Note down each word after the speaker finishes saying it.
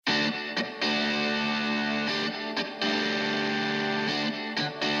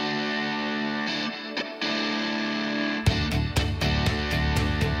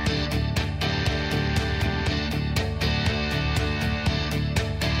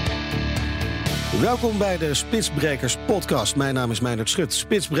Welkom bij de Spitsbrekers podcast. Mijn naam is Meijnerd Schut.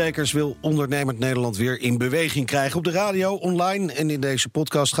 Spitsbrekers wil ondernemend Nederland weer in beweging krijgen. Op de radio, online en in deze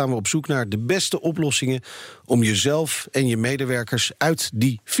podcast gaan we op zoek naar de beste oplossingen om jezelf en je medewerkers uit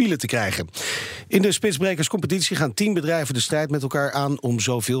die file te krijgen. In de Spitsbrekers competitie gaan 10 bedrijven de strijd met elkaar aan om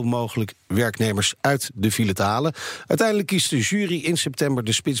zoveel mogelijk werknemers uit de file te halen. Uiteindelijk kiest de jury in september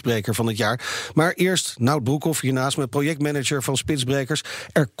de Spitsbreker van het jaar. Maar eerst Nout Broekhoff hiernaast met projectmanager van Spitsbrekers.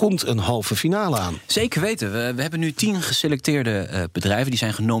 Er komt een halve finale aan. Zeker weten. We hebben nu 10 geselecteerde bedrijven. Die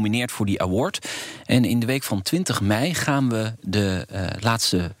zijn genomineerd voor die award. En in de week van 20 mei gaan we de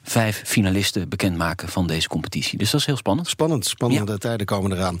laatste 5 finalisten bekendmaken van deze competitie. Dus dat is heel spannend. Spannende tijden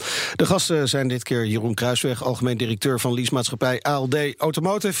komen eraan. De gasten zijn dit keer Jeroen Kruisweg, algemeen directeur van leasemaatschappij ALD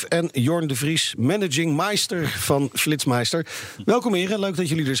Automotive, en Jorn de Vries, managing meister van Flitsmeister. Welkom heren, leuk dat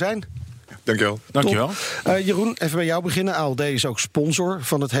jullie er zijn. Dankjewel. Jeroen, even bij jou beginnen. ALD is ook sponsor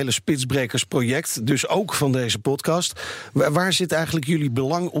van het hele Spitsbrekers project, dus ook van deze podcast. Waar zit eigenlijk jullie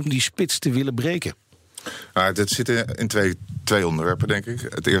belang om die spits te willen breken? Dit zit in twee onderwerpen, denk ik.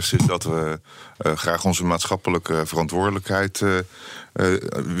 Het eerste is dat we graag onze maatschappelijke verantwoordelijkheid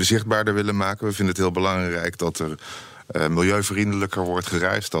zichtbaarder willen maken. We vinden het heel belangrijk dat er milieuvriendelijker wordt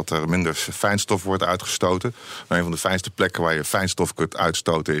gereisd, dat er minder fijnstof wordt uitgestoten. Een van de fijnste plekken waar je fijnstof kunt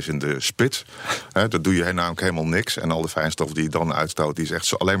uitstoten is in de spits. Dat doe je namelijk helemaal niks. En al de fijnstof die je dan uitstoot, die is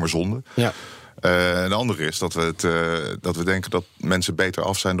echt alleen maar zonde. Ja. En de andere is dat we denken dat mensen beter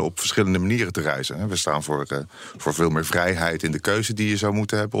af zijn door op verschillende manieren te reizen. We staan voor veel meer vrijheid in de keuze die je zou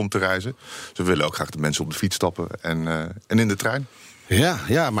moeten hebben om te reizen. Dus we willen ook graag de mensen op de fiets stappen en in de trein.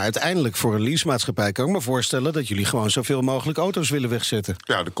 Ja, maar uiteindelijk voor een leasemaatschappij kan ik me voorstellen dat jullie gewoon zoveel mogelijk auto's willen wegzetten.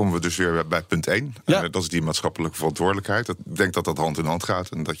 Ja, dan komen we dus weer bij punt 1. Ja. Dat is die maatschappelijke verantwoordelijkheid. Ik denk dat dat hand in hand gaat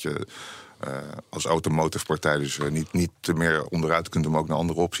en dat je als automotive partij dus niet meer onderuit kunt om ook naar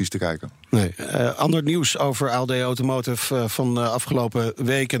andere opties te kijken. Nee. Ander nieuws over ALD Automotive van de afgelopen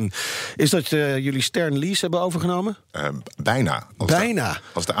weken is dat jullie Stern Lease hebben overgenomen? Bijna.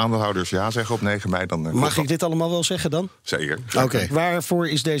 Als de aandeelhouders ja zeggen op 9 mei, dan... Mag ik dit allemaal wel zeggen dan? Zeker. Oké. Waarvoor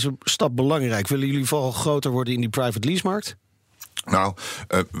is deze stap belangrijk? Willen jullie vooral groter worden in die private leasemarkt? Nou,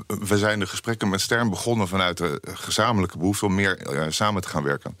 we zijn de gesprekken met Stern begonnen vanuit de gezamenlijke behoefte om meer samen te gaan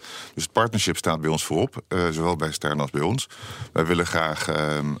werken. Dus het partnership staat bij ons voorop, zowel bij Stern als bij ons. Wij willen graag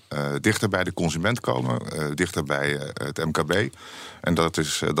dichter bij de consument komen, dichter bij het MKB. En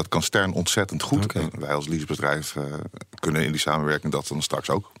dat kan Stern ontzettend goed. Okay. En wij als leasebedrijf kunnen in die samenwerking dat dan straks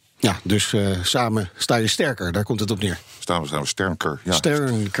ook. Ja, dus samen sta je sterker, daar komt het op neer. Staan we sterker. Ja.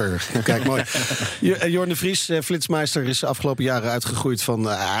 Sterker, kijk mooi. Jorn de Vries, Flitsmeister, is de afgelopen jaren uitgegroeid van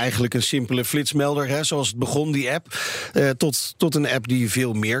eigenlijk een simpele flitsmelder, zoals het begon, die app, tot een app die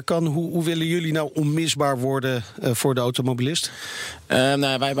veel meer kan. Hoe willen jullie nou onmisbaar worden voor de automobilist?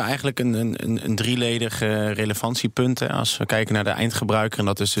 Wij hebben eigenlijk een drieledig relevantiepunt. Als we kijken naar de eindgebruiker, en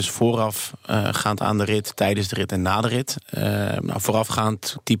dat is dus voorafgaand aan de rit, tijdens de rit en na de rit.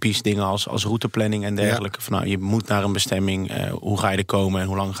 Voorafgaand typisch dingen als routeplanning en dergelijke. Ja. Van, je moet naar een bestemming, hoe ga je er komen en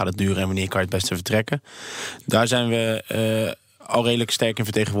hoe lang gaat het duren en wanneer kan je het beste vertrekken. Daar zijn we al redelijk sterk in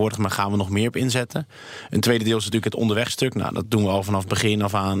vertegenwoordigd, maar gaan we nog meer op inzetten. Een tweede deel is natuurlijk het onderwegstuk. Nou, dat doen we al vanaf begin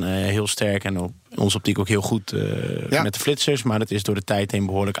af aan heel sterk en op in onze optiek ook heel goed met de flitsers. Maar dat is door de tijd heen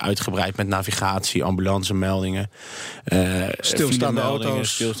behoorlijk uitgebreid met navigatie, ambulancemeldingen, stilstaande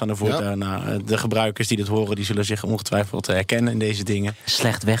auto's, stilstaande voertuigen. Ja. Nou, de gebruikers die dit horen, die zullen zich ongetwijfeld herkennen in deze dingen.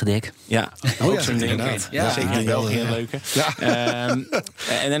 Slecht wegdek. Ja, ook zo'n ding. Ja, zeker wel heel leuke. Ja.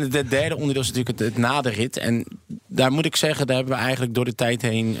 En het derde onderdeel is natuurlijk het na de rit. En daar moet ik zeggen, daar hebben we eigenlijk door de tijd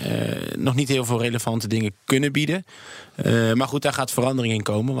heen nog niet heel veel relevante dingen kunnen bieden. Maar goed, daar gaat verandering in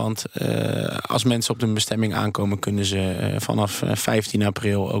komen. Want als mensen op de bestemming aankomen, kunnen ze vanaf 15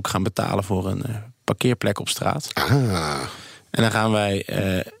 april ook gaan betalen voor een parkeerplek op straat. Ah. En dan gaan wij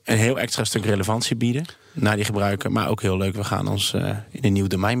een heel extra stuk relevantie bieden naar die gebruiker. Maar ook heel leuk, we gaan ons in een nieuw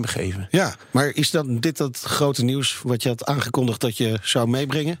domein begeven. Ja, maar is dit dat grote nieuws wat je had aangekondigd dat je zou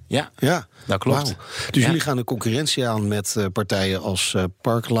meebrengen? Ja, dat klopt. Wow. Dus jullie gaan een concurrentie aan met partijen als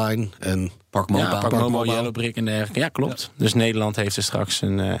Parkline en Parkmobile, Yellowbrick en dergelijke. Ja, klopt. Ja. Dus Nederland heeft er straks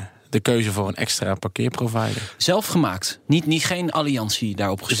de keuze voor een extra parkeerprovider. Zelf gemaakt? Geen alliantie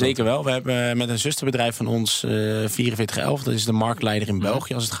daarop gesloten? Zeker wel. We hebben met een zusterbedrijf van ons 4411. Dat is de marktleider in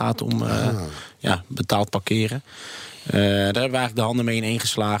België als het gaat om betaald parkeren. Daar hebben we eigenlijk de handen mee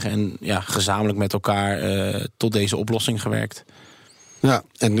ineengeslagen en gezamenlijk met elkaar tot deze oplossing gewerkt. Ja,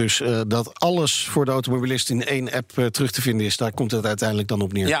 en dus dat alles voor de automobilist in 1 app terug te vinden is, daar komt het uiteindelijk dan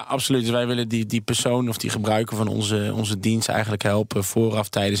op neer. Ja, absoluut. Dus wij willen die persoon of die gebruiker van onze dienst eigenlijk helpen vooraf,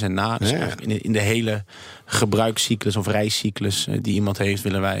 tijdens en na. Dus in de hele gebruikscyclus of reiscyclus die iemand heeft,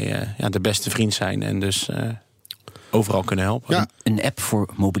 willen wij de beste vriend zijn en dus overal kunnen helpen. Ja. Een app voor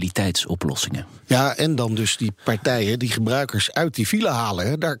mobiliteitsoplossingen. Ja, en dan dus die partijen, die gebruikers uit die file halen.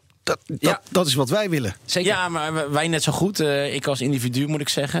 Hè. Dat is wat wij willen. Zeker. Ja, maar wij net zo goed. Ik als individu moet ik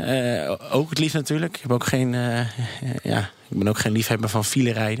zeggen. Ook het liefst natuurlijk. Ik ben ook geen liefhebber van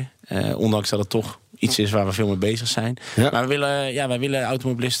file rijden. Ondanks dat het toch iets is waar we veel mee bezig zijn. Ja. Maar wij willen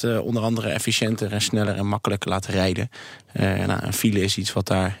automobilisten onder andere efficiënter en sneller en makkelijker laten rijden. Een file is iets wat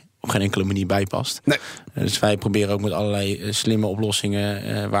daar op geen enkele manier bij past. Nee. Dus wij proberen ook met allerlei slimme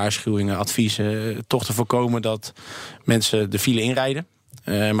oplossingen, waarschuwingen, adviezen, toch te voorkomen dat mensen de file inrijden.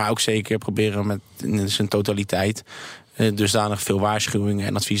 Maar ook zeker proberen in zijn totaliteit dusdanig veel waarschuwingen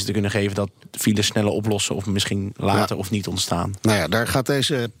en adviezen te kunnen geven dat files sneller oplossen of misschien later of niet ontstaan. Nou ja, daar gaat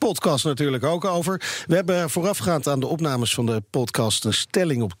deze podcast natuurlijk ook over. We hebben voorafgaand aan de opnames van de podcast een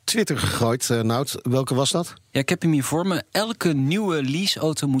stelling op Twitter gegooid. Nout, welke was dat? Ja, ik heb hem hier voor me. Elke nieuwe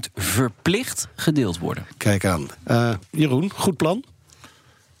leaseauto moet verplicht gedeeld worden. Kijk aan. Jeroen, goed plan?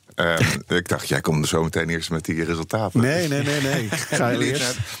 Ik dacht, jij komt er zo meteen eerst met die resultaten. Nee. Ga je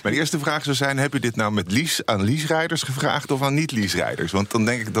eerst. Mijn eerste vraag zou zijn, heb je dit nou aan leaserijders gevraagd of aan niet-leaserijders? Want dan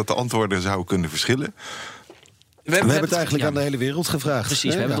denk ik dat de antwoorden zouden kunnen verschillen. We hebben het eigenlijk aan de hele wereld gevraagd.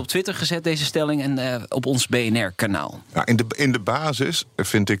 Precies, we hebben het op Twitter gezet, deze stelling, en op ons BNR-kanaal. Ja, in de basis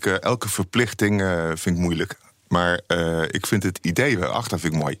vind ik elke verplichting vind ik moeilijk. Maar ik vind het idee erachter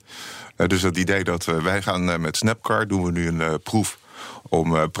vind ik mooi. Dus het idee dat wij gaan met Snapcar, doen we nu een proef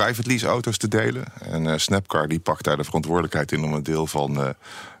om private lease auto's te delen. En Snapcar die pakt daar de verantwoordelijkheid in om een deel van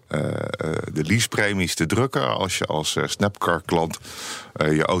de leasepremies te drukken als je als Snapcar-klant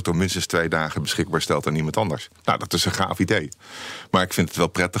je auto minstens 2 dagen beschikbaar stelt aan iemand anders. Nou, dat is een gaaf idee. Maar ik vind het wel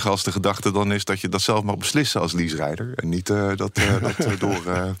prettig als de gedachte dan is dat je dat zelf mag beslissen als leaserijder. En niet dat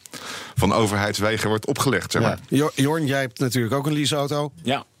door van overheidswegen wordt opgelegd, zeg maar. Ja. Jorn, jij hebt natuurlijk ook een leaseauto.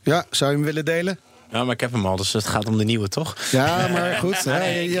 Ja. Ja, zou je hem willen delen? Ja, maar ik heb hem al, dus het gaat om de nieuwe, toch? Ja, maar goed.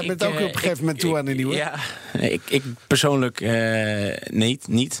 Je bent ook op een gegeven moment toe aan de nieuwe. Ja, ik persoonlijk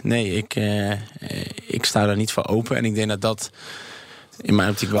niet. Nee, ik sta daar niet voor open. En ik denk dat in mijn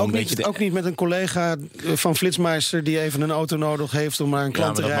optiek wel ook een beetje... Ook niet met een collega van Flitsmeister die even een auto nodig heeft om naar een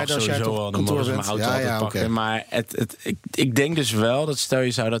klant te rijden als jij op kantoor bent. Pakken. Okay. Maar ik denk dus wel dat stel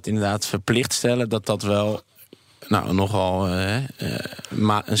je zou dat inderdaad verplicht stellen, dat wel nogal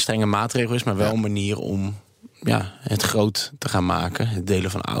een strenge maatregel is, maar wel een manier om het groot te gaan maken, het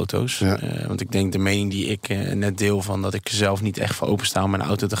delen van auto's. Ja. Want ik denk de mening die ik net deel van dat ik zelf niet echt voor opensta om mijn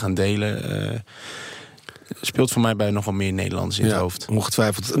auto te gaan delen, speelt voor mij bij nog wel meer Nederlanders in het hoofd.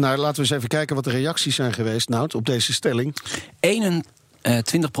 Ongetwijfeld. Nou, laten we eens even kijken wat de reacties zijn geweest, Nout, op deze stelling. 20%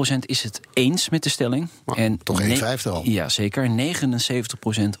 is het eens met de stelling. En toch 1/5 al. Ja, zeker.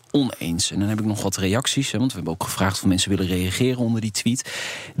 79% oneens. En dan heb ik nog wat reacties. Want we hebben ook gevraagd of mensen willen reageren onder die tweet.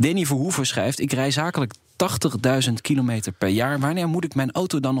 Danny Verhoeven schrijft: ik rij zakelijk 80.000 kilometer per jaar. Wanneer moet ik mijn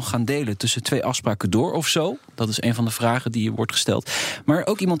auto dan nog gaan delen? Tussen 2 afspraken door of zo? Dat is een van de vragen die wordt gesteld. Maar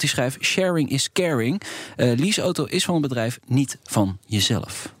ook iemand die schrijft: sharing is caring. Leaseauto is van een bedrijf, niet van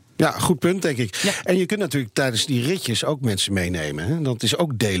jezelf. Ja, goed punt, denk ik. Ja. En je kunt natuurlijk tijdens die ritjes ook mensen meenemen. Hè? Dat is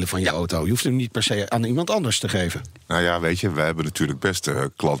ook delen van je auto. Je hoeft hem niet per se aan iemand anders te geven. Nou ja, weet je, we hebben natuurlijk best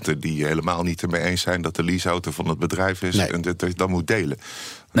klanten die helemaal niet ermee eens zijn dat de leaseauto van het bedrijf is en dat je dat moet delen.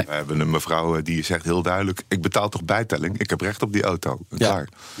 Nee. We hebben een mevrouw die zegt heel duidelijk: ik betaal toch bijtelling, ik heb recht op die auto. Klaar.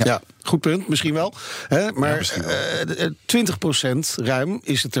 Ja, goed punt, misschien wel. Hè? Maar 20% ruim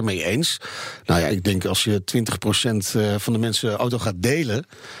is het ermee eens. Nou ja, ik denk als je 20% van de mensen auto gaat delen,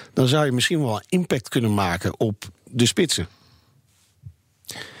 dan zou je misschien wel impact kunnen maken op de spitsen.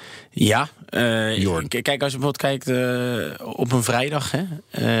 Ja, kijk, als je bijvoorbeeld kijkt op een vrijdag,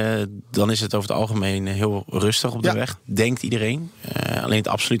 dan is het over het algemeen heel rustig op de weg, denkt iedereen. Alleen het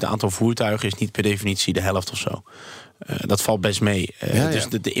absolute aantal voertuigen is niet per definitie de helft of zo. Dat valt best mee. Dus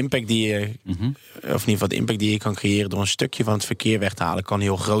de impact die je, of in ieder geval de impact die je kan creëren door een stukje van het verkeer weg te halen, kan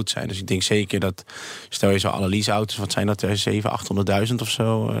heel groot zijn. Dus ik denk zeker dat, stel je zo alle leaseauto's, wat zijn dat, 700.000, 800.000 of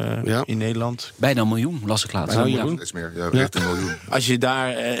zo in Nederland? Bijna 1 miljoen, las ik laatst. Dat is meer, echt 1 miljoen. Als je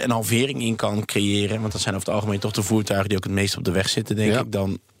daar een halvering in kan creëren, want dat zijn over het algemeen toch de voertuigen die ook het meest op de weg zitten, denk ik,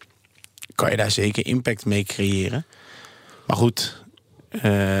 dan kan je daar zeker impact mee creëren. Maar goed,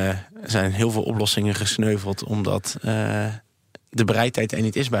 er zijn heel veel oplossingen gesneuveld omdat de bereidheid er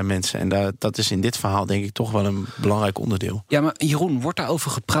niet is bij mensen. En dat is in dit verhaal denk ik toch wel een belangrijk onderdeel. Ja, maar Jeroen, wordt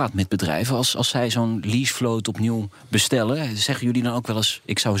daarover gepraat met bedrijven? Als zij zo'n leasevloot opnieuw bestellen, zeggen jullie dan ook wel eens,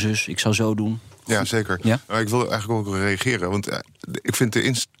 ik zou zus, ik zou zo doen? Ja, zeker. Ja? Maar ik wil eigenlijk ook reageren. Want ik vind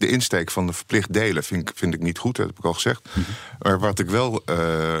de insteek van de verplicht delen vind ik niet goed. Dat heb ik al gezegd. Mm-hmm. Maar wat ik wel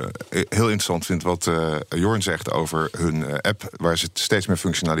heel interessant vind, wat Jorn zegt over hun app, waar ze steeds meer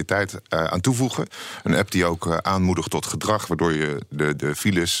functionaliteit aan toevoegen. Een app die ook aanmoedigt tot gedrag, waardoor je de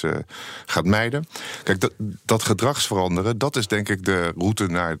files gaat mijden. Kijk, dat gedragsveranderen, dat is denk ik de route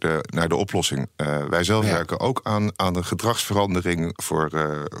naar de oplossing. Wij zelf werken ook aan de gedragsverandering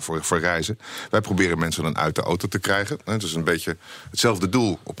voor reizen. Wij proberen mensen dan uit de auto te krijgen. Het is een beetje hetzelfde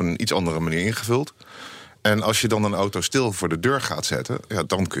doel op een iets andere manier ingevuld. En als je dan een auto stil voor de deur gaat zetten,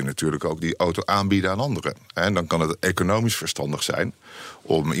 dan kun je natuurlijk ook die auto aanbieden aan anderen. En dan kan het economisch verstandig zijn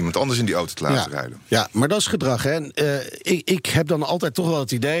om iemand anders in die auto te laten rijden. Ja, maar dat is gedrag. Hè? Ik heb dan altijd toch wel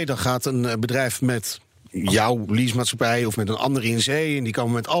het idee, dan gaat een bedrijf met jouw leasemaatschappij of met een andere in zee, en die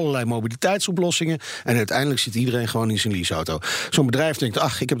komen met allerlei mobiliteitsoplossingen, en uiteindelijk zit iedereen gewoon in zijn leaseauto. Zo'n bedrijf denkt,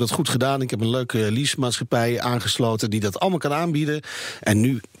 ach, ik heb dat goed gedaan, ik heb een leuke leasemaatschappij aangesloten die dat allemaal kan aanbieden, en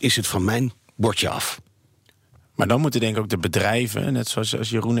nu is het van mijn bordje af. Maar dan moeten denk ik ook de bedrijven, net zoals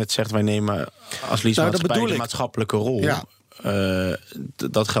Jeroen net zegt, wij nemen als leasemaatschappij de maatschappelijke rol. Ja.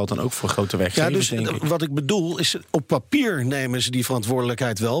 Dat geldt dan ook voor grote werkgevers, ja, dus denk ik. Wat ik bedoel is, op papier nemen ze die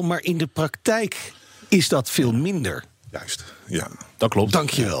verantwoordelijkheid wel, maar in de praktijk is dat veel minder. Juist, ja. Dat klopt.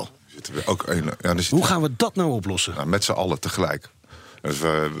 Dankjewel. Hoe gaan we dat nou oplossen? Nou, met z'n allen tegelijk. Dus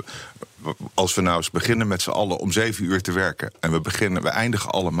als we nou eens beginnen met z'n allen om 7 uur te werken, en we eindigen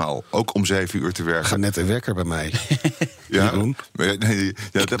allemaal ook om 7 uur te werken. Ga net een wekker bij mij. Ja,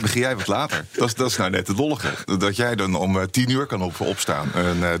 dat begin jij wat later. Dat is nou net het lollige. Dat jij dan om 10 uur kan opstaan.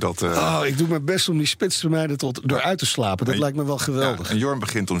 En ik doe mijn best om die spitstermijnen door uit te slapen. Dat lijkt me wel geweldig. Ja, en Jorn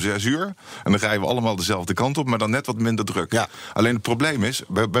begint om 6 uur. En dan rijden we allemaal dezelfde kant op, maar dan net wat minder druk. Ja. Alleen het probleem is,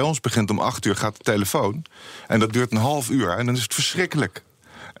 bij ons begint om 8 uur gaat de telefoon. En dat duurt een half uur. En dan is het verschrikkelijk.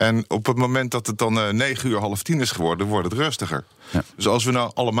 En op het moment dat het dan 9 uur, half 10 is geworden, wordt het rustiger. Ja. Dus als we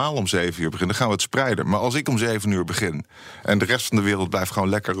nou allemaal om 7 uur beginnen, dan gaan we het spreiden. Maar als ik om 7 uur begin en de rest van de wereld blijft gewoon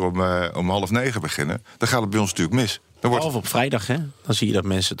lekker om half 9 beginnen, dan gaat het bij ons natuurlijk mis. Behalve op vrijdag, hè? Dan zie je dat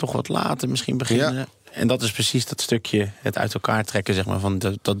mensen toch wat later misschien beginnen. Ja. En dat is precies dat stukje, het uit elkaar trekken, zeg maar, van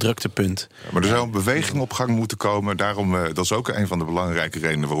dat druktepunt. Ja, maar er zou een beweging op gang moeten komen. Daarom, dat is ook een van de belangrijke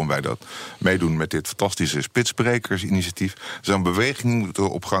redenen waarom wij dat meedoen met dit fantastische Spitsbrekersinitiatief. Er zou een beweging moeten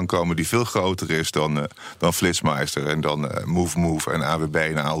op gang komen die veel groter is dan Flitsmeister en dan Move en AWB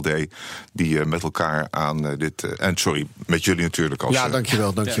en ALD. Die met elkaar aan dit. En sorry, met jullie natuurlijk als. Ja,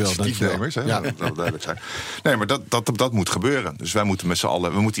 dankjewel. Stiefnemers, hè? Ja. Dat duidelijk zijn. Nee, maar dat moet gebeuren. Dus wij moeten met z'n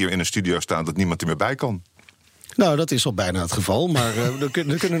allen. We moeten hier in een studio staan dat niemand er meer bij kan. Nou, dat is al bijna het geval, maar er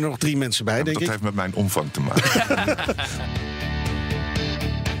kunnen er nog 3 mensen bij, denk ik. Dat heeft met mijn omvang te maken.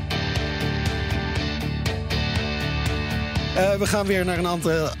 We gaan weer naar een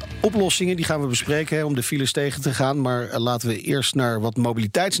aantal oplossingen. Die gaan we bespreken om de files tegen te gaan. Maar laten we eerst naar wat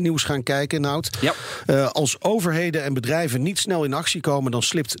mobiliteitsnieuws gaan kijken, Nout. Ja. Als overheden en bedrijven niet snel in actie komen, dan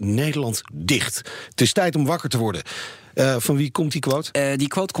slipt Nederland dicht. Het is tijd om wakker te worden. Van wie komt die quote? Die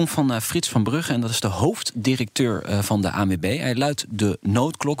quote komt van Frits van Brugge. En dat is de hoofddirecteur van de ANWB. Hij luidt de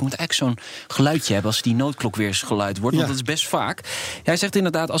noodklok. Je moet eigenlijk zo'n geluidje hebben als die noodklok weer eens geluid wordt. Want dat is best vaak. Hij zegt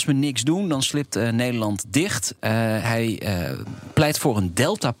inderdaad, als we niks doen, dan slipt Nederland dicht. Hij pleit voor een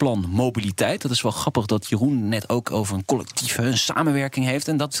deltaplan mobiliteit. Dat is wel grappig dat Jeroen net ook over een collectieve een samenwerking heeft.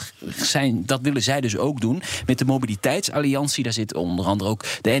 En dat willen zij dus ook doen. Met de mobiliteitsalliantie. Daar zit onder andere ook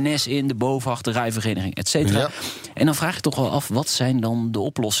de NS in, de BOVAG, de rijvereniging, et cetera. Ja. En dan vraag je toch wel af, wat zijn dan de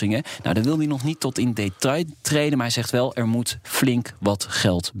oplossingen? Nou, daar wil hij nog niet tot in detail treden, maar hij zegt wel, er moet flink wat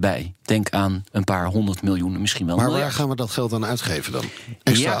geld bij. Denk aan een paar 100 miljoen, misschien wel. Maar waar gaan we dat geld aan uitgeven dan?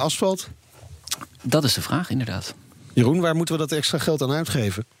 Extra asfalt? Dat is de vraag, inderdaad. Jeroen, waar moeten we dat extra geld aan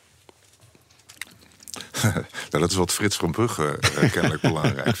uitgeven? Nou, dat is wat Frits van Brugge kennelijk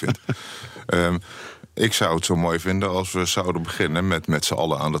belangrijk vindt. Ik zou het zo mooi vinden als we zouden beginnen met z'n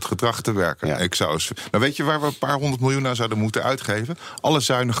allen aan het gedrag te werken. Ja. Nou, weet je waar we een paar 100 miljoen aan zouden moeten uitgeven? Alle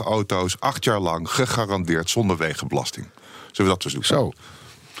zuinige auto's, 8 jaar lang, gegarandeerd zonder wegenbelasting. Zullen we dat dus doen? Zo.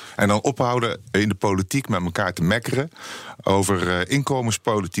 En dan ophouden in de politiek met elkaar te mekkeren over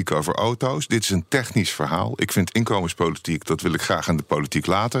inkomenspolitiek, over auto's. Dit is een technisch verhaal. Ik vind inkomenspolitiek, dat wil ik graag aan de politiek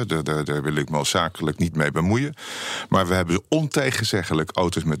laten. Daar wil ik me als zakelijk niet mee bemoeien. Maar we hebben ontegenzeggelijk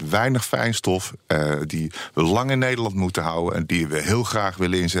auto's met weinig fijnstof, die we lang in Nederland moeten houden en die we heel graag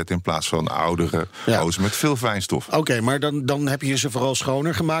willen inzetten in plaats van oudere auto's met veel fijnstof. Oké, maar dan heb je ze vooral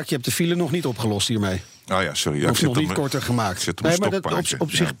schoner gemaakt. Je hebt de file nog niet opgelost hiermee. Oh ja, sorry. Of nog niet korter gemaakt. Nee, maar dat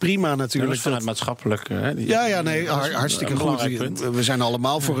op zich prima natuurlijk. Dat vanuit maatschappelijk. Hartstikke goed. We zijn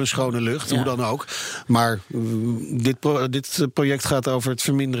allemaal voor een schone lucht, hoe dan ook. Maar dit project gaat over het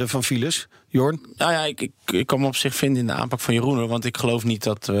verminderen van files. Jorn? Nou ja, ik kan me op zich vinden in de aanpak van Jeroen. Want ik geloof niet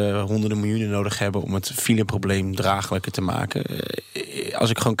dat we honderden miljoenen nodig hebben om het fileprobleem draaglijker te maken. Als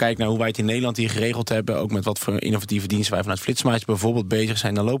ik gewoon kijk naar hoe wij het in Nederland hier geregeld hebben, ook met wat voor innovatieve diensten wij vanuit Flitsmeister bijvoorbeeld bezig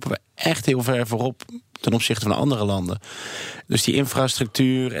zijn, dan lopen we echt heel ver voorop ten opzichte van andere landen. Dus die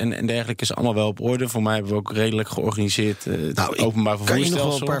infrastructuur en dergelijke is allemaal wel op orde. Voor mij hebben we ook redelijk georganiseerd openbaar vervoerstelsel. Kan je nog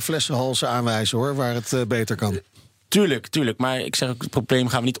wel een paar flessenhalsen aanwijzen hoor, waar het beter kan? Tuurlijk. Maar ik zeg ook, het probleem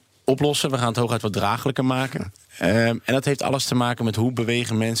gaan we niet oplossen. We gaan het hooguit wat draaglijker maken. En dat heeft alles te maken met hoe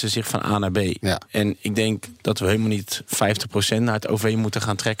bewegen mensen zich van A naar B. Ja. En ik denk dat we helemaal niet 50% naar het OV moeten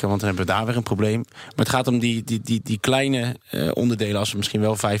gaan trekken, want dan hebben we daar weer een probleem. Maar het gaat om die kleine onderdelen, als we misschien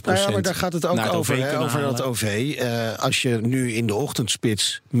wel 5%. Ja, maar daar gaat het ook over dat OV. Als je nu in de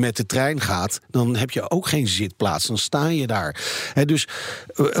ochtendspits met de trein gaat, dan heb je ook geen zitplaats. Dan sta je daar. Dus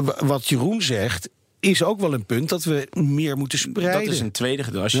wat Jeroen zegt, is ook wel een punt dat we meer moeten spreiden. Dat is een tweede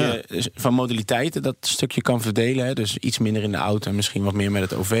gedeelte. Als je van modaliteiten dat stukje kan verdelen, dus iets minder in de auto en misschien wat meer met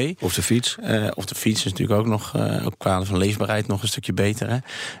het OV. Of de fiets. Of de fiets is natuurlijk ook nog, ook qua van leefbaarheid, nog een stukje beter. Hè?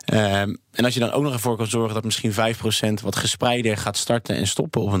 En als je dan ook nog ervoor kan zorgen dat misschien 5% wat gespreider gaat starten en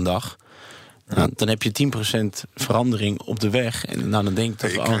stoppen op een dag, dan heb je 10% verandering op de weg. En dan denk ik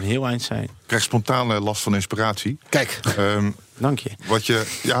dat we al een heel eind zijn. Ik krijg spontaan last van inspiratie. Kijk. Dank je.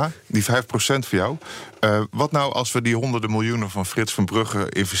 Die 5% voor jou. Wat nou als we die honderden miljoenen van Frits van Brugge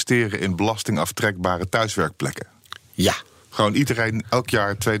investeren in belastingaftrekbare thuiswerkplekken? Ja. Gewoon iedereen elk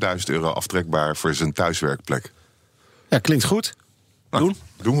jaar €2000 aftrekbaar voor zijn thuiswerkplek. Ja, klinkt goed.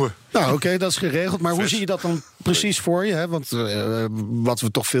 Doen we. Nou, oké, dat is geregeld. Maar hoe zie je dat dan precies voor je? Hè? Want wat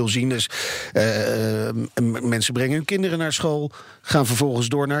we toch veel zien is, mensen brengen hun kinderen naar school, gaan vervolgens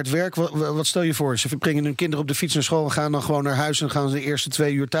door naar het werk. Wat stel je voor? Ze brengen hun kinderen op de fiets naar school en gaan dan gewoon naar huis en gaan ze de eerste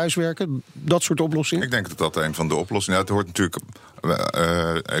 2 uur thuiswerken? Dat soort oplossingen? Ik denk dat dat een van de oplossingen is. Het hoort natuurlijk,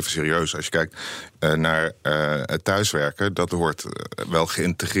 even serieus, als je kijkt naar het thuiswerken, dat hoort wel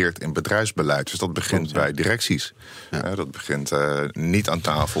geïntegreerd in bedrijfsbeleid. Dus dat begint bij directies. Ja. Dat begint niet aan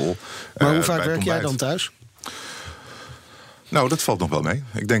tafel. Maar hoe vaak werk jij dan thuis? Nou, dat valt nog wel mee.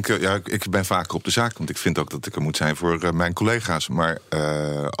 Ik denk, ik ben vaker op de zaak, want ik vind ook dat ik er moet zijn voor mijn collega's. Maar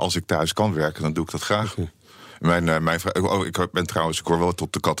als ik thuis kan werken, dan doe ik dat graag. Mijn vrouw, ik hoor wel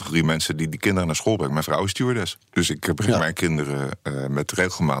tot de categorie mensen die kinderen naar school brengen. Mijn vrouw is stewardess. Dus ik breng mijn kinderen met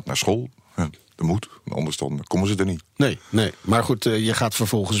regelmaat naar school. Dat moet, anders dan komen ze er niet. Nee. Maar goed, je gaat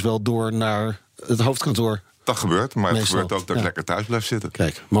vervolgens wel door naar het hoofdkantoor. Dat gebeurt, maar het gebeurt ook dat ik lekker thuis blijf zitten.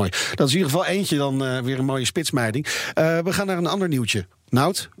 Kijk, mooi. Dat is in ieder geval eentje dan weer een mooie spitsmeiding. We gaan naar een ander nieuwtje.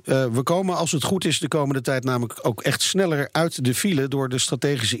 Nout, we komen als het goed is de komende tijd namelijk ook echt sneller uit de file door de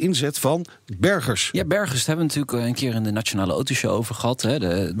strategische inzet van bergers. Ja, bergers hebben we natuurlijk een keer in de Nationale Autoshow over gehad. Hè.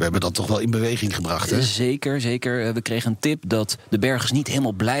 We hebben dat toch wel in beweging gebracht, hè? Zeker. We kregen een tip dat de bergers niet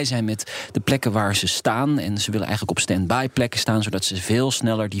helemaal blij zijn met de plekken waar ze staan. En ze willen eigenlijk op stand-by plekken staan, zodat ze veel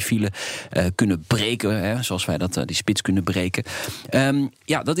sneller die file kunnen breken. Hè, zoals wij die spits kunnen breken.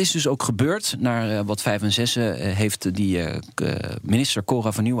 Dat is dus ook gebeurd. Naar wat 5 en 6 heeft die minister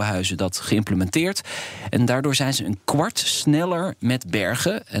Cora van Nieuwenhuizen dat geïmplementeerd. En daardoor zijn ze een kwart sneller met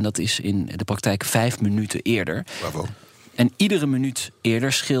bergen. En dat is in de praktijk 5 minuten eerder. Bravo. En iedere minuut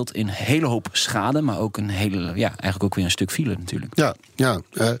eerder scheelt een hele hoop schade, maar ook eigenlijk ook weer een stuk file natuurlijk. Ja.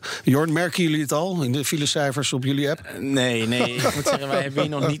 Jorn, merken jullie het al in de filecijfers op jullie app? Nee. Ik moet zeggen, wij hebben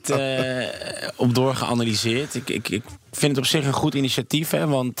hier nog niet op doorgeanalyseerd. Ik vind het op zich een goed initiatief, hè,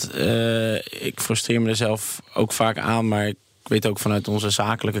 want ik frustreer me er zelf ook vaak aan, maar ik weet ook vanuit onze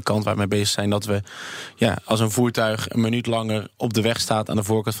zakelijke kant waar we mee bezig zijn dat we, als een voertuig een minuut langer op de weg staat aan de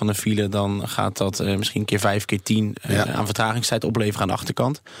voorkant van de file, dan gaat dat misschien keer 5, keer 10 aan vertragingstijd opleveren aan de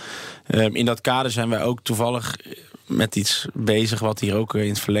achterkant. In dat kader zijn wij ook toevallig met iets bezig wat hier ook in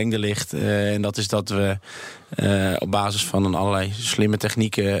het verlengde ligt. En dat is dat we op basis van allerlei slimme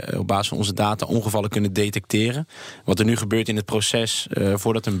technieken, op basis van onze data, ongevallen kunnen detecteren. Wat er nu gebeurt in het proces,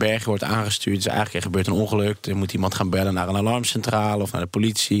 voordat een berger wordt aangestuurd, is eigenlijk er gebeurt een ongeluk. Er moet iemand gaan bellen naar een alarmcentrale of naar de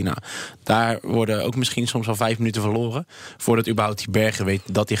politie. Nou, daar worden ook misschien soms al 5 minuten verloren voordat überhaupt die berger weet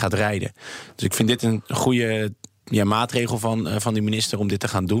dat hij gaat rijden. Dus ik vind dit een goede maatregel van die minister om dit te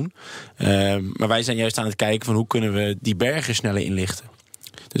gaan doen. Maar wij zijn juist aan het kijken van hoe kunnen we die bergen sneller inlichten.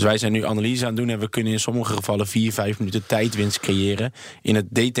 Dus wij zijn nu analyse aan het doen en we kunnen in sommige gevallen 4-5 minuten tijdwinst creëren in het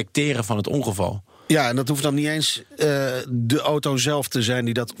detecteren van het ongeval. Ja, en dat hoeft dan niet eens de auto zelf te zijn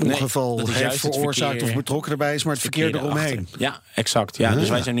die dat ongeval heeft veroorzaakt of betrokken erbij is, maar het verkeer eromheen. Ja, exact. Ja. Dus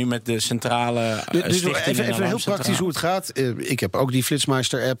wij zijn nu met de centrale dus even heel praktisch hoe het gaat. Ik heb ook die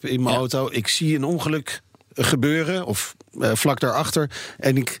Flitsmeister-app in mijn auto. Ik zie een ongeluk gebeuren of vlak daarachter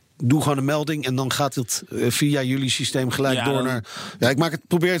en ik doe gewoon een melding en dan gaat het via jullie systeem gelijk door naar... Ja, ik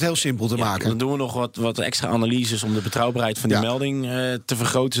probeer het heel simpel te maken. Dan doen we nog wat extra analyses om de betrouwbaarheid van die melding te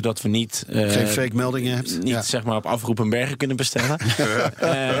vergroten, zodat we niet... geen fake meldingen hebt. Niet zeg maar op afroep een bergen kunnen bestellen.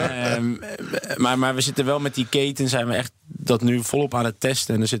 Maar we zitten wel met die keten, zijn we echt dat nu volop aan het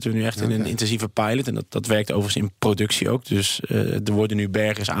testen. En dan zitten we nu echt in een intensieve pilot. En dat werkt overigens in productie ook. Dus er worden nu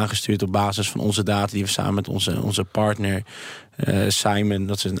bergers aangestuurd op basis van onze data die we samen met onze partner Simon,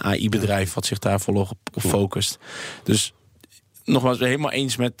 dat is een AI-bedrijf wat zich daar volop op focust. Dus nogmaals, helemaal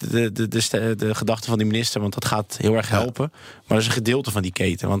eens met de gedachte van de minister, want dat gaat heel erg helpen. Maar dat is een gedeelte van die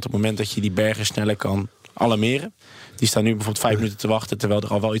keten. Want op het moment dat je die bergers sneller kan alarmeren, die staan nu bijvoorbeeld 5 minuten te wachten terwijl er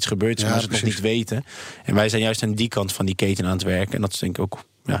al wel iets gebeurd is, maar ze het nog niet weten. En wij zijn juist aan die kant van die keten aan het werken. En dat is denk ik ook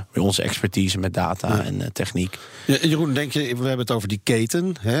weer onze expertise met data en techniek. Ja, Jeroen, denk je, we hebben het over die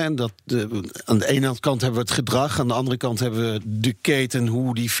keten. Hè, en aan de ene kant hebben we het gedrag, aan de andere kant hebben we de keten,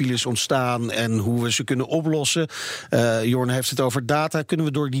 hoe die files ontstaan en hoe we ze kunnen oplossen. Jorn heeft het over data. Kunnen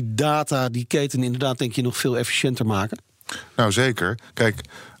we door die data, die keten inderdaad, denk je, nog veel efficiënter maken? Nou, zeker. Kijk,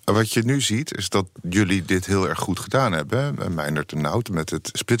 wat je nu ziet, is dat jullie dit heel erg goed gedaan hebben. Meindert de Nout met het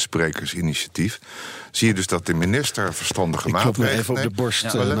Spitsbrekersinitiatief. Zie je dus dat de minister verstandige maatregelen neemt. Even op de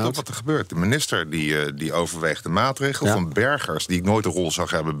borst. Maar let op wat er gebeurt. De minister die overweegt de maatregel van bergers, die ik nooit een rol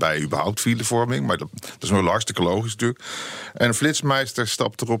zag hebben bij überhaupt filevorming. Maar dat is wel hartstikke logisch natuurlijk. En een Flitsmeister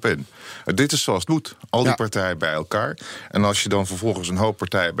stapt erop in. Dit is zoals het moet. Al die partijen bij elkaar. En als je dan vervolgens een hoop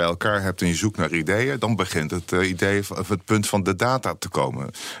partijen bij elkaar hebt en je zoekt naar ideeën, dan begint het punt van de data te komen.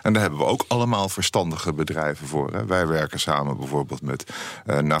 En daar hebben we ook allemaal verstandige bedrijven voor. Hè. Wij werken samen bijvoorbeeld met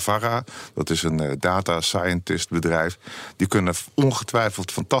Navarra. Dat is een data scientist bedrijf. Die kunnen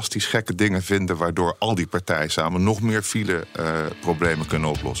ongetwijfeld fantastisch gekke dingen vinden, waardoor al die partijen samen nog meer fileproblemen kunnen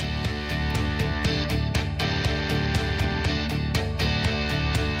oplossen.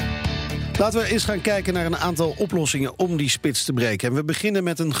 Laten we eens gaan kijken naar een aantal oplossingen om die spits te breken. En we beginnen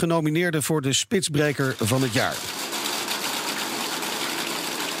met een genomineerde voor de Spitsbreker van het jaar.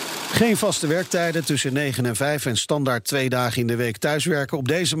 Geen vaste werktijden tussen 9 en 5 en standaard 2 dagen in de week thuiswerken. Op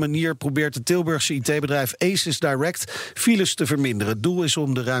deze manier probeert het Tilburgse IT-bedrijf Aces Direct files te verminderen. Het doel is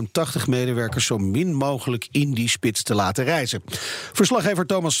om de ruim 80 medewerkers zo min mogelijk in die spits te laten reizen. Verslaggever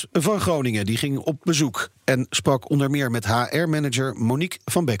Thomas van Groningen die ging op bezoek en sprak onder meer met HR-manager Monique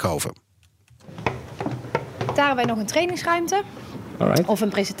van Beckhoven. Daar hebben wij nog een trainingsruimte. Alright. Of een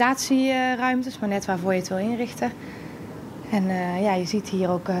presentatieruimte, maar net waarvoor je het wil inrichten. En je ziet hier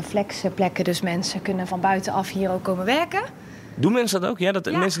ook flexplekken, dus mensen kunnen van buitenaf hier ook komen werken. Doen mensen dat ook? Ja,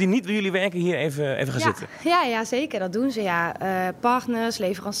 dat mensen die niet bij jullie werken hier even gaan zitten? Ja, zeker. Dat doen ze. Ja. Partners,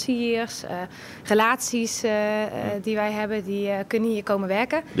 leveranciers, relaties die wij hebben, die kunnen hier komen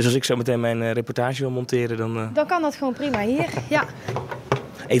werken. Dus als ik zo meteen mijn reportage wil monteren, dan... Dan kan dat gewoon prima hier, ja.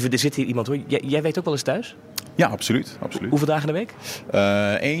 Even, er zit hier iemand hoor. Jij werkt ook wel eens thuis? Ja, absoluut. Hoeveel dagen in de week?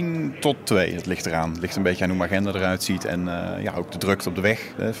 1 tot 2, het ligt eraan. Het ligt een beetje aan hoe mijn agenda eruit ziet. En ook de drukte op de weg,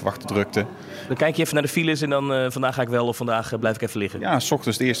 de verwachte drukte. Dan kijk je even naar de files en dan vandaag ga ik wel of vandaag blijf ik even liggen. Ja, 's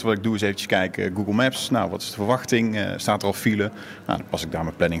ochtends het eerste wat ik doe is eventjes kijken Google Maps. Nou, wat is de verwachting? Staat er al file? Nou, dan pas ik daar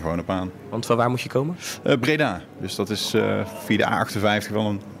mijn planning gewoon op aan. Want van waar moet je komen? Breda. Dus dat is via de A58 wel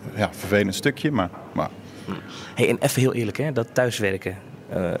een vervelend stukje, maar... Hey, en even heel eerlijk, hè, dat thuiswerken.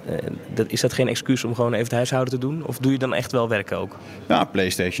 Is dat geen excuus om gewoon even het huishouden te doen? Of doe je dan echt wel werken ook? Ja,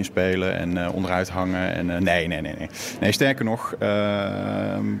 PlayStation spelen en onderuit hangen. En, nee, sterker nog,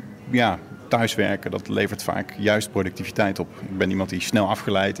 thuiswerken, dat levert vaak juist productiviteit op. Ik ben iemand die snel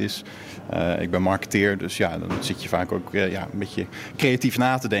afgeleid is. Ik ben marketeer, dus dan zit je vaak ook een beetje creatief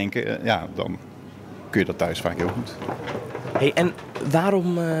na te denken. Dan kun je dat thuis vaak heel goed. Hey, en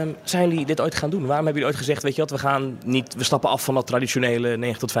waarom zijn jullie dit ooit gaan doen? Waarom hebben jullie ooit gezegd, weet je wat, we stappen af van dat traditionele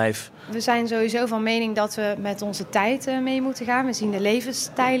 9 tot 5? We zijn sowieso van mening dat we met onze tijd mee moeten gaan. We zien de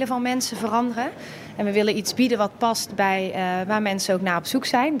levensstijlen van mensen veranderen. En we willen iets bieden wat past bij waar mensen ook naar op zoek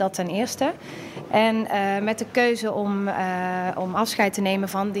zijn. Dat ten eerste. En met de keuze om afscheid te nemen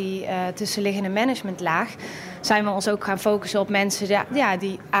van die tussenliggende managementlaag, zijn we ons ook gaan focussen op mensen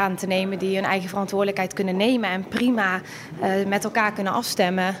die aan te nemen, die hun eigen verantwoordelijkheid kunnen nemen en prima met elkaar kunnen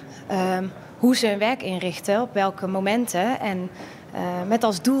afstemmen hoe ze hun werk inrichten, op welke momenten. En met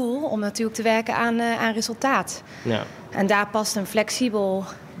als doel om natuurlijk te werken aan resultaat. Ja. En daar past een flexibel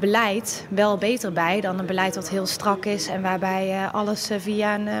beleid wel beter bij dan een beleid dat heel strak is en waarbij alles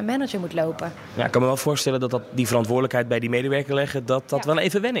via een manager moet lopen. Ja, ik kan me wel voorstellen dat die verantwoordelijkheid bij die medewerker leggen, dat wel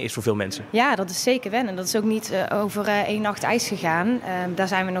even wennen is voor veel mensen. Ja, dat is zeker wennen. Dat is ook niet over 1 nacht ijs gegaan. Daar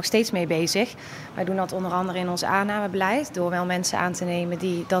zijn we nog steeds mee bezig. Wij doen dat onder andere in ons aannamebeleid, door wel mensen aan te nemen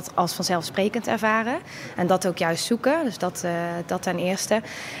die dat als vanzelfsprekend ervaren. En dat ook juist zoeken, dus dat ten eerste.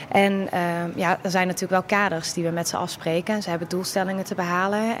 En er zijn natuurlijk wel kaders die we met ze afspreken. Ze hebben doelstellingen te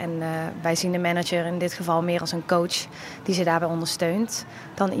behalen. En wij zien de manager in dit geval meer als een coach die ze daarbij ondersteunt,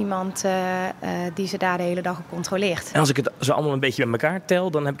 dan iemand die ze daar de hele dag op controleert. En als ik het zo allemaal een beetje bij elkaar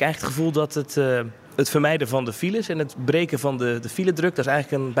tel, dan heb ik eigenlijk het gevoel dat het vermijden van de files en het breken van de filedruk, dat is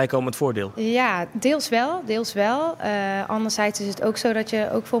eigenlijk een bijkomend voordeel. Ja, deels wel. Anderzijds is het ook zo dat je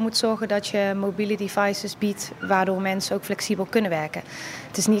ook voor moet zorgen dat je mobiele devices biedt, waardoor mensen ook flexibel kunnen werken.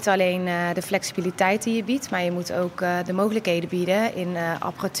 Het is niet alleen de flexibiliteit die je biedt, maar je moet ook de mogelijkheden bieden in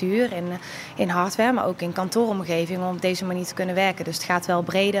apparatuur, in hardware, maar ook in kantooromgeving om op deze manier te kunnen werken. Dus het gaat wel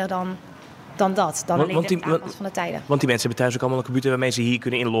breder dan alleen het aanpas van de tijden. Want die mensen hebben thuis ook allemaal een computer waarmee ze hier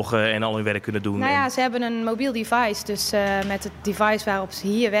kunnen inloggen en al hun werk kunnen doen. Nou ja, ze hebben een mobiel device. Dus met het device waarop ze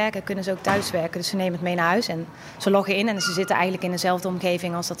hier werken, kunnen ze ook thuis werken. Dus ze nemen het mee naar huis en ze loggen in. En ze zitten eigenlijk in dezelfde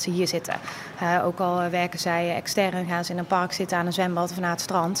omgeving als dat ze hier zitten. Ook al werken zij extern, gaan ze in een park zitten aan een zwembad of naar het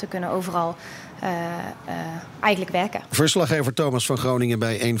strand. Ze kunnen overal eigenlijk werken. Verslaggever Thomas van Groningen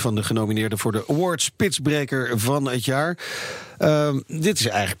bij een van de genomineerden voor de Award Spitsbreker van het jaar. Dit is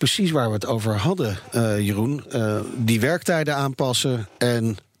eigenlijk precies waar we het over hadden, Jeroen. Die werktijden aanpassen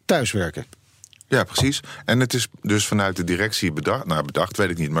en thuiswerken. Ja, precies. En het is dus vanuit de directie bedacht weet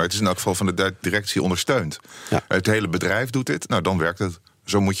ik niet. Maar het is in elk geval van de directie ondersteund. Ja. Het hele bedrijf doet dit, dan werkt het.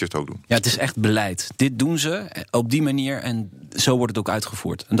 Zo moet je het ook doen. Ja, het is echt beleid. Dit doen ze op die manier en zo wordt het ook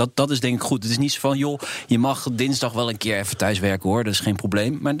uitgevoerd. En dat is denk ik goed. Het is niet zo van, joh, je mag dinsdag wel een keer even thuiswerken hoor. Dat is geen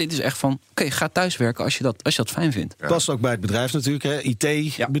probleem. Maar dit is echt van, oké, ga thuiswerken als je dat fijn vindt. Ja. Past ook bij het bedrijf natuurlijk. Hè?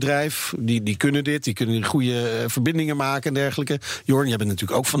 IT-bedrijf, die kunnen dit. Die kunnen goede verbindingen maken en dergelijke. Jorn, jij bent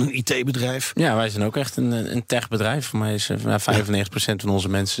natuurlijk ook van een IT-bedrijf. Ja, wij zijn ook echt een tech-bedrijf. Voor mij is 95% van onze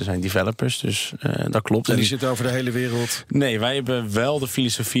mensen zijn developers. Dus dat klopt. En die zitten over de hele wereld? Nee, wij hebben wel de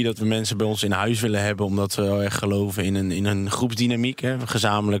filosofie dat we mensen bij ons in huis willen hebben, omdat we wel echt geloven in een groepsdynamiek. Hè.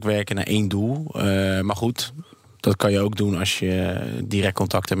 Gezamenlijk werken naar één doel. Maar goed, dat kan je ook doen als je direct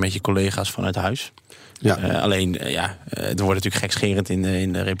contact hebt met je collega's vanuit huis. Ja. Alleen, er wordt natuurlijk gekscherend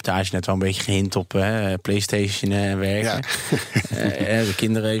in de reportage net wel een beetje gehint op PlayStation en werken. Ja. De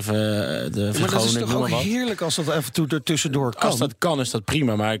kinderen even de maar dat is toch ook heerlijk als dat even en toe er tussendoor kan? Als dat kan, is dat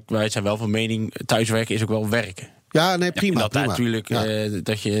prima. Maar wij zijn wel van mening, thuiswerken is ook wel werken. Ja, nee, prima. Ja, dat natuurlijk,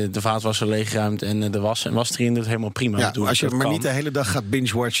 dat je de vaatwasser leegruimt en de was erin doet, helemaal prima. Ja, als je maar niet de hele dag gaat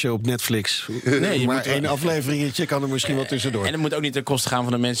binge-watchen op Netflix. Nee, maar één afleveringetje kan er misschien wel tussendoor. En het moet ook niet ten koste gaan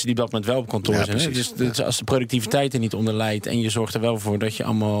van de mensen die op dat moment wel op kantoor zijn. Hè? Dus als de productiviteit er niet onder leidt en je zorgt er wel voor dat je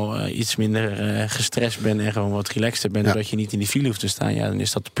allemaal iets minder gestrest bent en gewoon wat relaxter bent, doordat je niet in die file hoeft te staan, dan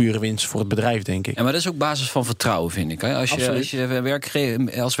is dat de pure winst voor het bedrijf, denk ik. Ja, maar dat is ook basis van vertrouwen, vind ik. Hè?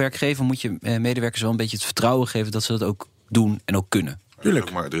 Als werkgever moet je medewerkers wel een beetje het vertrouwen geven dat ze dat ook doen en ook kunnen.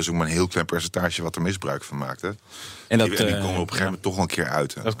 Tuurlijk. Maar er is ook maar een heel klein percentage wat er misbruik van maakt. Hè? En die komen op een gegeven moment toch wel een keer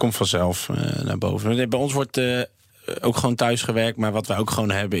uit. Hè? Dat komt vanzelf naar boven. Bij ons wordt ook gewoon thuis gewerkt. Maar wat wij ook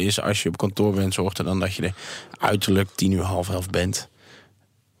gewoon hebben is, als je op kantoor bent, zorg er dan dat je er uiterlijk 10:30 bent.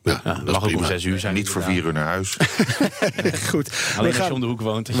 Ja, dat mag ook om 6 uur zijn. Niet voor 4 uur naar huis. Goed. Alleen als je om de hoek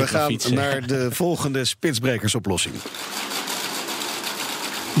woont. We gaan naar de volgende spitsbrekersoplossing.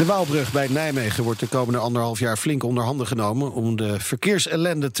 De Waalbrug bij Nijmegen wordt de komende 1,5 jaar flink onder handen genomen. Om de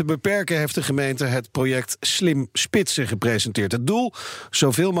verkeersellende te beperken heeft de gemeente het project Slim Spitsen gepresenteerd. Het doel?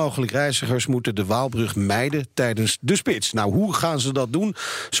 Zoveel mogelijk reizigers moeten de Waalbrug mijden tijdens de spits. Nou, hoe gaan ze dat doen?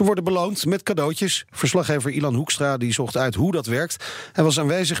 Ze worden beloond met cadeautjes. Verslaggever Ilan Hoekstra die zocht uit hoe dat werkt. Hij was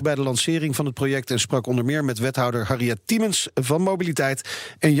aanwezig bij de lancering van het project en sprak onder meer met wethouder Harriet Tiemens van Mobiliteit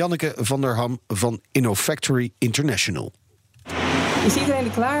en Janneke van der Ham van InnoFactory International. Is iedereen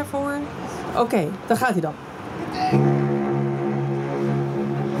er klaar voor? Oké, dan gaat hij dan.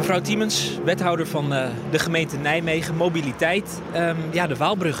 Mevrouw Tiemens, wethouder van de gemeente Nijmegen, Mobiliteit. De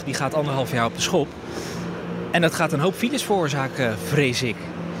Waalbrug die gaat 1,5 jaar op de schop. En dat gaat een hoop files veroorzaken, vrees ik.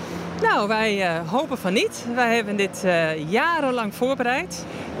 Nou, wij hopen van niet. Wij hebben dit jarenlang voorbereid.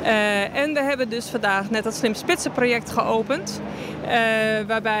 En we hebben dus vandaag net dat Slim Spitsen project geopend.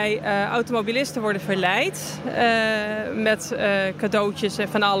 Waarbij automobilisten worden verleid met cadeautjes en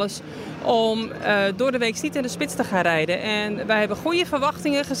van alles. Om door de week niet in de spits te gaan rijden. En wij hebben goede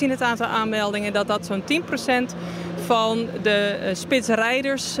verwachtingen gezien het aantal aanmeldingen. Dat zo'n 10% van de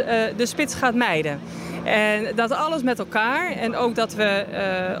spitsrijders de spits gaat mijden. En dat alles met elkaar. En ook dat we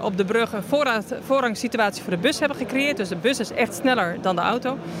op de brug een voorrangssituatie voor de bus hebben gecreëerd. Dus de bus is echt sneller dan de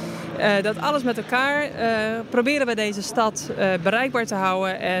auto. Dat alles met elkaar proberen we deze stad bereikbaar te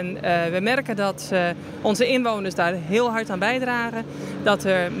houden. En we merken dat onze inwoners daar heel hard aan bijdragen. Dat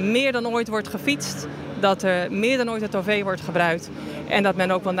er meer dan ooit wordt gefietst. Dat er meer dan ooit het OV wordt gebruikt. En dat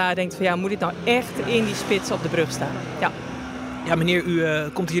men ook wel nadenkt van moet dit nou echt in die spits op de brug staan? Ja. Ja, meneer, u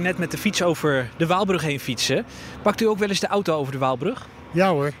komt hier net met de fiets over de Waalbrug heen fietsen. Pakt u ook wel eens de auto over de Waalbrug? Ja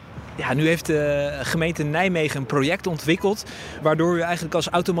hoor. Ja, nu heeft de gemeente Nijmegen een project ontwikkeld waardoor u eigenlijk als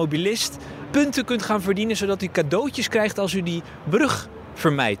automobilist punten kunt gaan verdienen zodat u cadeautjes krijgt als u die brug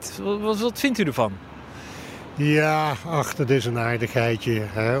vermijdt. Wat vindt u ervan? Ja, dat is een aardigheidje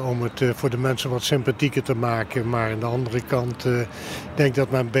om het voor de mensen wat sympathieker te maken. Maar aan de andere kant denk ik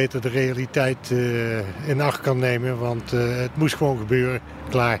dat men beter de realiteit in acht kan nemen. Want het moest gewoon gebeuren.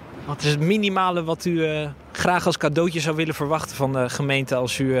 Klaar. Wat is het minimale wat u graag als cadeautje zou willen verwachten van de gemeente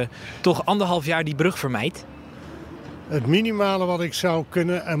als u toch 1,5 jaar die brug vermijdt? Het minimale wat ik zou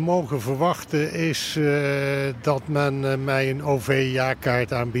kunnen en mogen verwachten is dat men mij een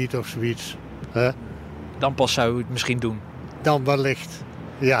OV-jaarkaart aanbiedt of zoiets. Dan pas zou u het misschien doen. Dan wellicht,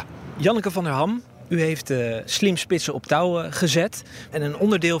 ja. Janneke van der Ham, u heeft Slim Spitsen op touw gezet. En een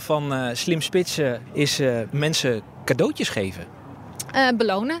onderdeel van Slim Spitsen is mensen cadeautjes geven.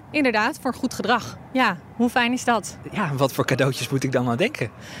 Belonen, inderdaad, voor goed gedrag. Ja, hoe fijn is dat? Ja, wat voor cadeautjes moet ik dan aan denken?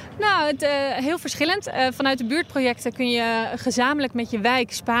 Nou, heel verschillend. Vanuit de buurtprojecten kun je gezamenlijk met je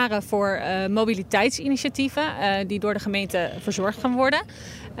wijk sparen voor mobiliteitsinitiatieven die door de gemeente verzorgd gaan worden.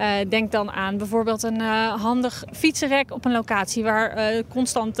 Denk dan aan bijvoorbeeld een handig fietsenrek op een locatie waar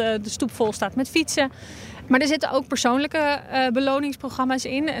constant de stoep vol staat met fietsen. Maar er zitten ook persoonlijke beloningsprogramma's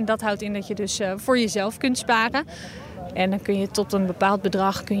in. En dat houdt in dat je dus voor jezelf kunt sparen. En dan kun je tot een bepaald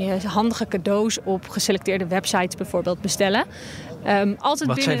bedrag handige cadeaus op geselecteerde websites bijvoorbeeld bestellen. Wat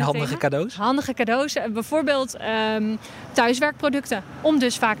zijn handige cadeaus? Handige cadeaus, bijvoorbeeld thuiswerkproducten. Om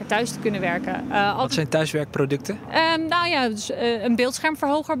dus vaker thuis te kunnen werken. Wat zijn thuiswerkproducten? Dus, een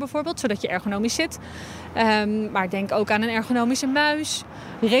beeldschermverhoger bijvoorbeeld, zodat je ergonomisch zit. Maar denk ook aan een ergonomische muis.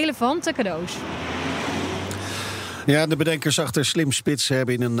 Relevante cadeaus. Ja, de bedenkers achter Slim Spitsen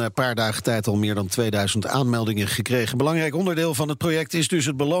hebben in een paar dagen tijd al meer dan 2000 aanmeldingen gekregen. Belangrijk onderdeel van het project is dus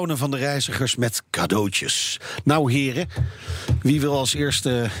het belonen van de reizigers met cadeautjes. Nou heren, wie wil als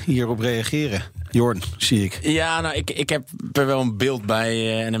eerste hierop reageren? Jorn, zie ik. Ja, nou, ik heb er wel een beeld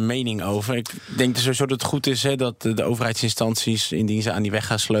bij en een mening over. Ik denk dus sowieso dat het goed is dat de overheidsinstanties, indien ze aan die weg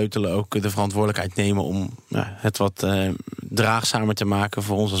gaan sleutelen, ook de verantwoordelijkheid nemen om het wat draagzamer te maken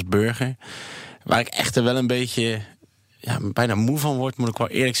voor ons als burger. Waar ik echter wel een beetje bijna moe van word, moet ik wel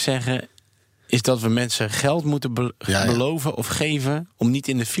eerlijk zeggen, is dat we mensen geld moeten beloven of geven om niet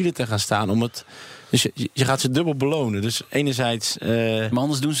in de file te gaan staan. Dus je gaat ze dubbel belonen. Dus enerzijds maar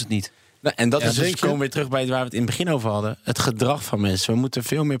anders doen ze het niet. En dat is dus, komen we weer terug bij waar we het in het begin over hadden. Het gedrag van mensen. We moeten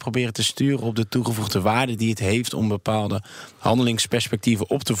veel meer proberen te sturen op de toegevoegde waarde die het heeft om bepaalde handelingsperspectieven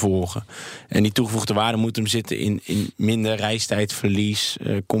op te volgen. En die toegevoegde waarde moet hem zitten in minder reistijdverlies,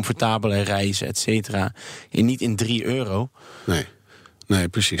 comfortabele reizen, et cetera. En niet in €3. Nee,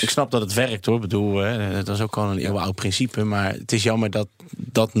 precies. Ik snap dat het werkt hoor. Ik bedoel, dat is ook al een eeuwenoud principe. Maar het is jammer dat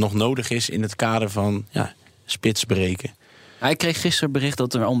dat nog nodig is in het kader van spitsbreken. Ik kreeg gisteren bericht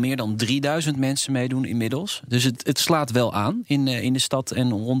dat er al meer dan 3000 mensen meedoen inmiddels. Dus het slaat wel aan in de stad en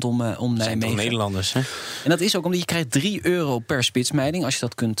rondom Nijmegen. Dat zijn toch Nederlanders, hè? En dat is ook omdat je krijgt €3 per spitsmijding. Als je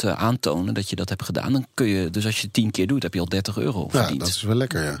dat kunt aantonen dat je dat hebt gedaan, dan kun je, dus als je het 10 keer doet, heb je al €30 verdiend. Ja, dat is wel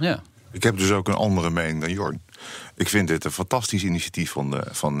lekker, ja. Ik heb dus ook een andere mening dan Jorn. Ik vind dit een fantastisch initiatief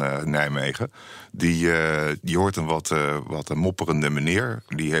van Nijmegen. Die hoort een wat mopperende meneer.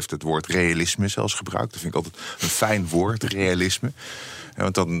 Die heeft het woord realisme zelfs gebruikt. Dat vind ik altijd een fijn woord, realisme.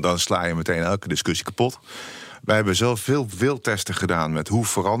 Want dan sla je meteen elke discussie kapot. Wij hebben zelf veel testen gedaan met hoe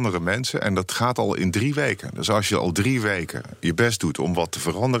veranderen mensen. En dat gaat al in 3 weken. Dus als je al 3 weken je best doet om wat te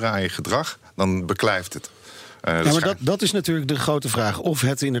veranderen aan je gedrag, dan beklijft het. Maar dat is natuurlijk de grote vraag. Of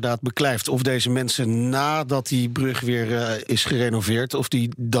het inderdaad beklijft. Of deze mensen nadat die brug weer is gerenoveerd, of die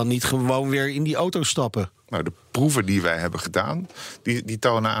dan niet gewoon weer in die auto stappen. Nou, de proeven die wij hebben gedaan, die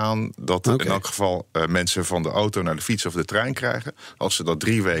tonen aan dat in elk geval mensen van de auto naar de fiets of de trein krijgen. Als ze dat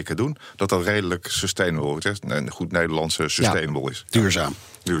 3 weken doen, dat redelijk sustainable is. Een goed Nederlandse sustainable is. Duurzaam.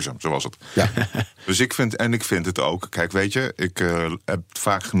 Duurzaam, zo was het. Ja. Dus ik vind het ook. Kijk, weet je, ik heb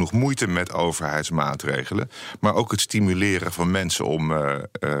vaak genoeg moeite met overheidsmaatregelen. Maar ook het stimuleren van mensen om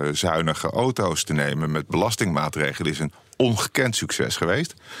zuinige auto's te nemen met belastingmaatregelen is een ongekend succes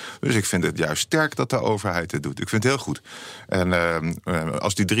geweest. Dus ik vind het juist sterk dat de overheid het doet. Ik vind het heel goed. En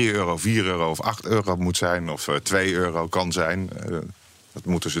als die €3, €4 of €8 moet zijn, of €2 kan zijn, dat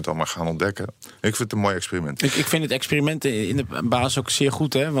moeten ze dan maar gaan ontdekken. Ik vind het een mooi experiment. Ik vind het experiment in de basis ook zeer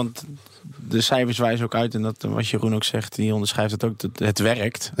goed, hè? Want de cijfers wijzen ook uit, en dat, wat Jeroen ook zegt, die onderschrijft het ook, dat het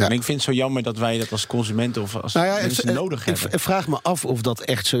werkt. Ja. En ik vind het zo jammer dat wij dat als consumenten of als mensen nodig hebben. Ik vraag me af of dat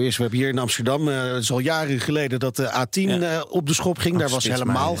echt zo is. We hebben hier in Amsterdam, het is al jaren geleden dat de A10 op de schop ging. Daar was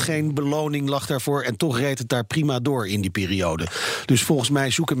helemaal geen beloning, lag daarvoor. En toch reed het daar prima door in die periode. Dus volgens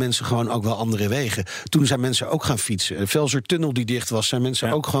mij zoeken mensen gewoon ook wel andere wegen. Toen zijn mensen ook gaan fietsen. De Velsertunnel die dicht was, zijn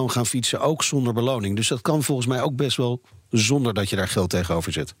mensen ook gewoon gaan fietsen, ook zonder beloning. Dus dat kan volgens mij ook best wel zonder dat je daar geld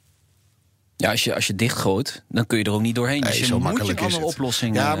tegenover zet. Ja, als je dichtgooit, dan kun je er ook niet doorheen. Nee, dus je zo moet makkelijk een andere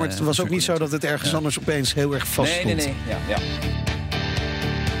oplossing. Ja, maar het was ook niet zo dat het ergens anders opeens heel erg vast stond. Nee. Ja.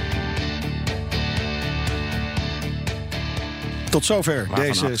 Tot zover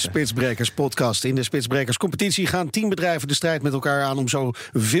deze Spitsbrekers podcast. In de Spitsbrekers competitie gaan 10 bedrijven de strijd met elkaar aan om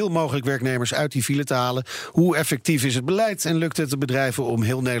zoveel mogelijk werknemers uit die file te halen. Hoe effectief is het beleid en lukt het de bedrijven om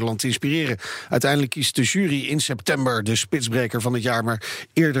heel Nederland te inspireren? Uiteindelijk kiest de jury in september de Spitsbreker van het jaar, maar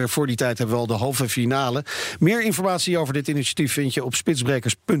eerder voor die tijd hebben we al de halve finale. Meer informatie over dit initiatief vind je op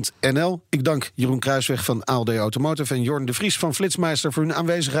spitsbrekers.nl. Ik dank Jeroen Kruisweg van ALD Automotive en Jorn de Vries van Flitsmeister voor hun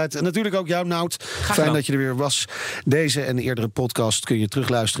aanwezigheid. En natuurlijk ook jou, Nout. Fijn dat je er weer was. Deze en de eerdere podcast kun je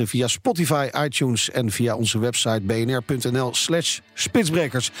terugluisteren via Spotify, iTunes en via onze website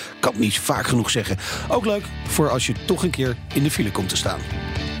bnr.nl/spitsbrekers. Kan het niet vaak genoeg zeggen. Ook leuk voor als je toch een keer in de file komt te staan.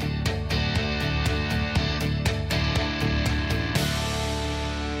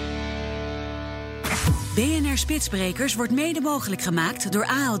 BNR Spitsbrekers wordt mede mogelijk gemaakt door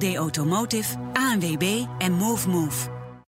ALD Automotive, ANWB en MoveMove.